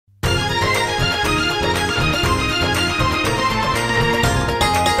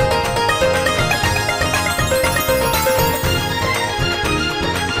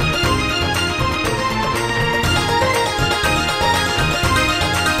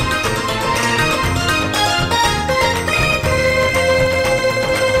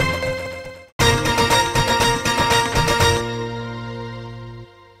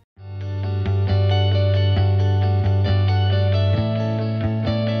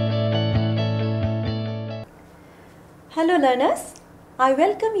Hello learners, I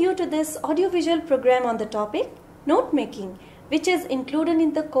welcome you to this audiovisual program on the topic Note Making, which is included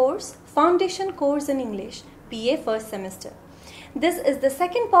in the course Foundation Course in English, PA first semester. This is the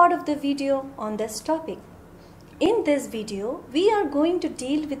second part of the video on this topic. In this video, we are going to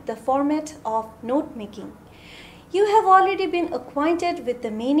deal with the format of note making. You have already been acquainted with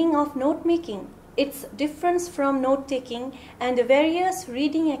the meaning of note making, its difference from note taking, and the various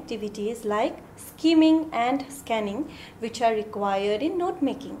reading activities like skimming and scanning which are required in note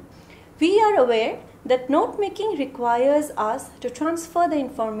making. We are aware that note making requires us to transfer the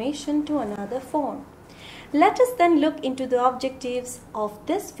information to another form. Let us then look into the objectives of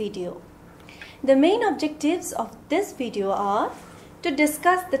this video. The main objectives of this video are to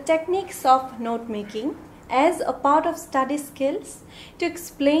discuss the techniques of note making as a part of study skills, to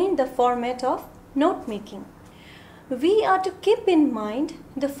explain the format of note making. We are to keep in mind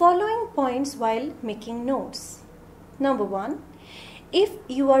the following points while making notes. Number 1. If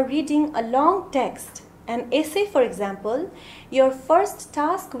you are reading a long text, an essay for example, your first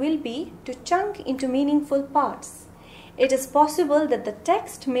task will be to chunk into meaningful parts. It is possible that the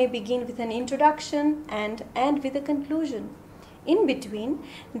text may begin with an introduction and end with a conclusion. In between,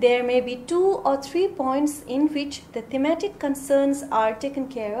 there may be 2 or 3 points in which the thematic concerns are taken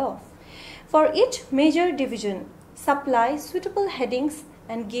care of. For each major division, supply suitable headings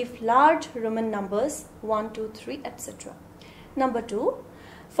and give large Roman numbers 1, 2, 3, etc. Number 2.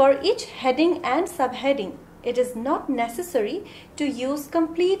 For each heading and subheading, it is not necessary to use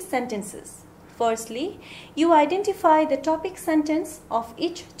complete sentences. Firstly, you identify the topic sentence of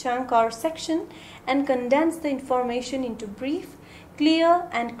each chunk or section and condense the information into brief, clear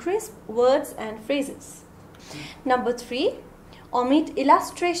and crisp words and phrases. Number 3. Omit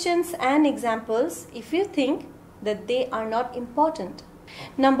illustrations and examples if you think that they are not important.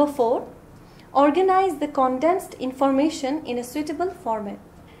 Number 4. Organize the condensed information in a suitable format.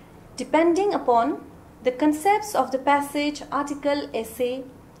 Depending upon the concepts of the passage, article, essay,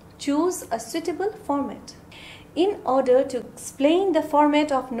 choose a suitable format. In order to explain the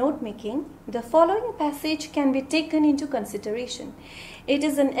format of note making, the following passage can be taken into consideration. It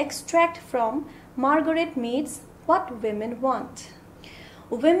is an extract from Margaret Mead's What Women Want.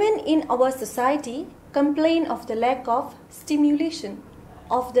 Women in our society complain of the lack of stimulation,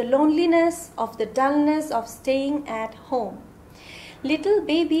 of the loneliness, of the dullness of staying at home. Little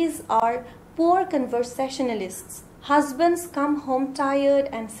babies are poor conversationalists. Husbands come home tired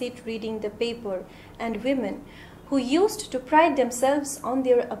and sit reading the paper, and women, who used to pride themselves on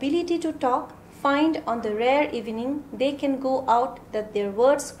their ability to talk, find on the rare evening they can go out that their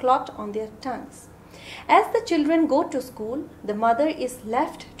words clot on their tongues. As the children go to school, the mother is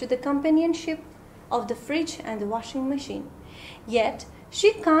left to the companionship of the fridge and the washing machine. Yet,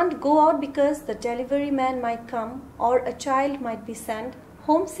 she can't go out because the delivery man might come or a child might be sent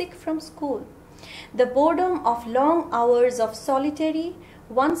homesick from school. The boredom of long hours of solitary,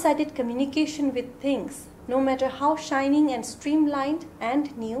 one-sided communication with things, no matter how shining and streamlined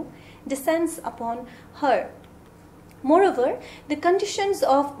and new, descends upon her. Moreover, the conditions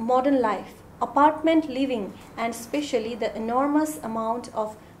of modern life, apartment living, and especially the enormous amount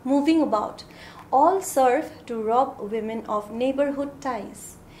of moving about, all serve to rob women of neighborhood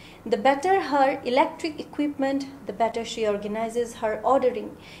ties. The better her electric equipment, the better she organizes her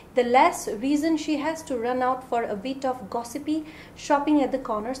ordering, the less reason she has to run out for a bit of gossipy shopping at the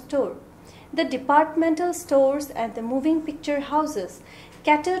corner store. The departmental stores and the moving picture houses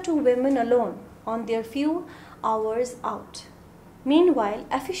cater to women alone on their few hours out. Meanwhile,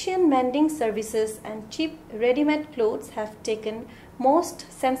 efficient mending services and cheap ready-made clothes have taken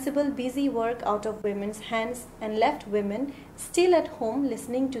most sensible busy work out of women's hands and left women still at home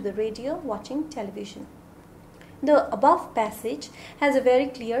listening to the radio, watching television. The above passage has a very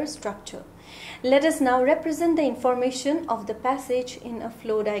clear structure. Let us now represent the information of the passage in a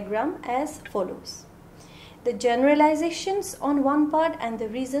flow diagram as follows. The generalizations on one part and the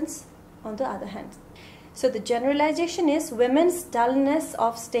reasons on the other hand. So the generalization is women's dullness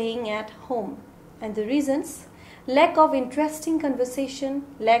of staying at home, and the reasons: lack of interesting conversation,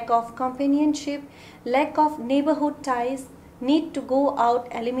 lack of companionship, lack of neighborhood ties, need to go out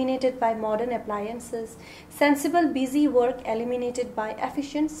eliminated by modern appliances, sensible busy work eliminated by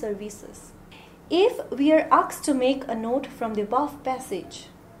efficient services. If we are asked to make a note from the above passage,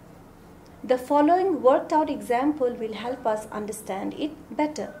 the following worked out example will help us understand it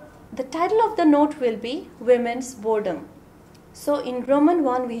better. The title of the note will be Women's Boredom. So in Roman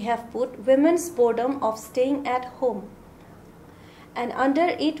 1 we have put Women's Boredom of Staying at Home. And under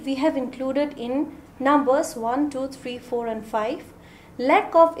it we have included in numbers 1, 2, 3, 4 and 5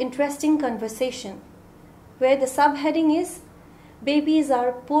 lack of interesting conversation. where the subheading is babies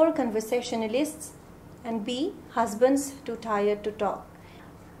are poor conversationalists, and B, husbands too tired to talk.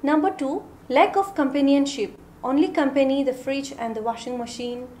 Number 2, lack of companionship, only company the fridge and the washing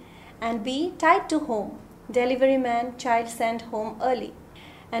machine, and B, tied to home, delivery man, child sent home early.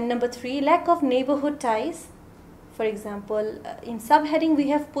 And number 3, lack of neighborhood ties. For example, in subheading we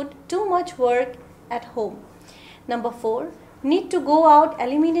have put too much work at home. Number 4, need to go out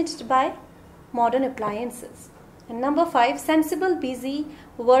eliminated by modern appliances. And number 5, sensible busy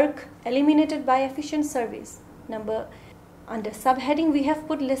work eliminated by efficient service. Under subheading we have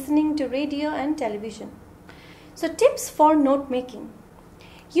put listening to radio and television. So tips for note making.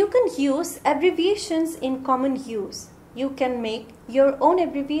 You can use abbreviations in common use. You can make your own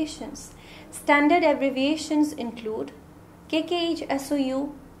abbreviations. Standard abbreviations include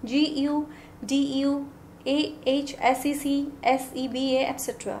KKHSOU, GU, DU, AHSEC, SEBA,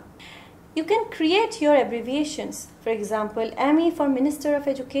 etc. You can create your abbreviations. For example, ME for Minister of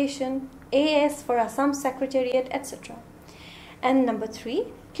Education, AS for Assam Secretariat, etc. And number 3,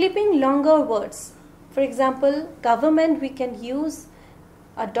 clipping longer words. For example, government we can use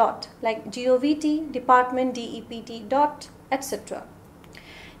a dot like GOVT, department, DEPT, dot, etc.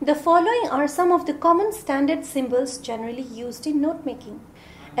 The following are some of the common standard symbols generally used in note making.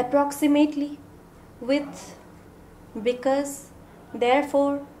 Approximately, with, because,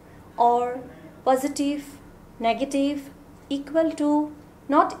 therefore, or, positive, negative, equal to,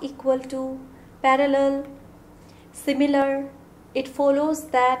 not equal to, parallel, similar, it follows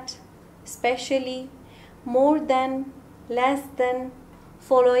that, especially, more than, less than,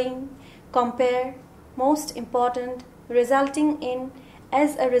 following, compare, most important, resulting in,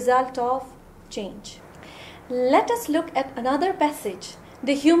 as a result of, change. Let us look at another passage.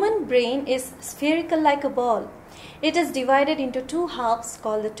 The human brain is spherical like a ball. It is divided into two halves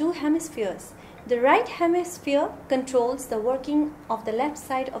called the two hemispheres. The right hemisphere controls the working of the left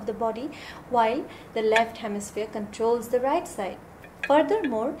side of the body, while the left hemisphere controls the right side.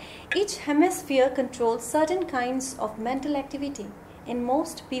 Furthermore, each hemisphere controls certain kinds of mental activity. In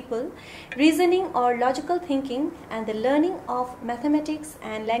most people, reasoning or logical thinking and the learning of mathematics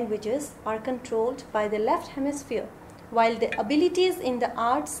and languages are controlled by the left hemisphere, while the abilities in the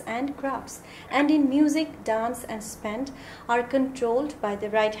arts and crafts and in music, dance and sport are controlled by the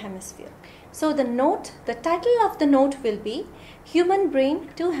right hemisphere. So the title of the note will be Human Brain,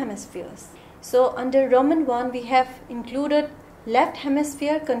 Two Hemispheres. So under Roman 1 we have included left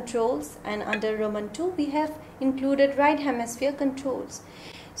hemisphere controls, and under Roman 2 we have included right hemisphere controls.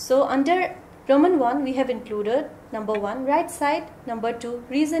 So under Roman 1 we have included number 1 right side, number 2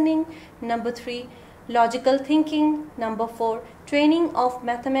 reasoning, number 3 logical thinking, number 4 training of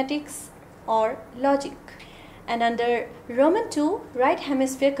mathematics or logic. And under Roman 2 right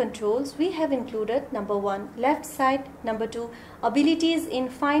hemisphere controls we have included number 1 left side, number 2 abilities in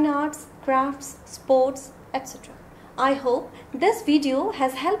fine arts, crafts, sports, etc. I hope this video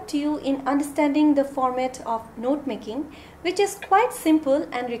has helped you in understanding the format of note making, which is quite simple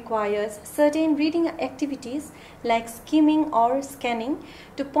and requires certain reading activities like skimming or scanning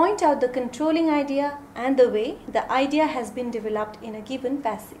to point out the controlling idea and the way the idea has been developed in a given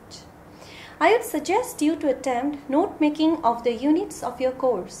passage. I would suggest you to attempt note making of the units of your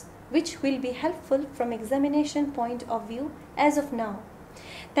course, which will be helpful from examination point of view as of now.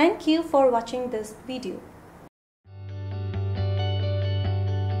 Thank you for watching this video.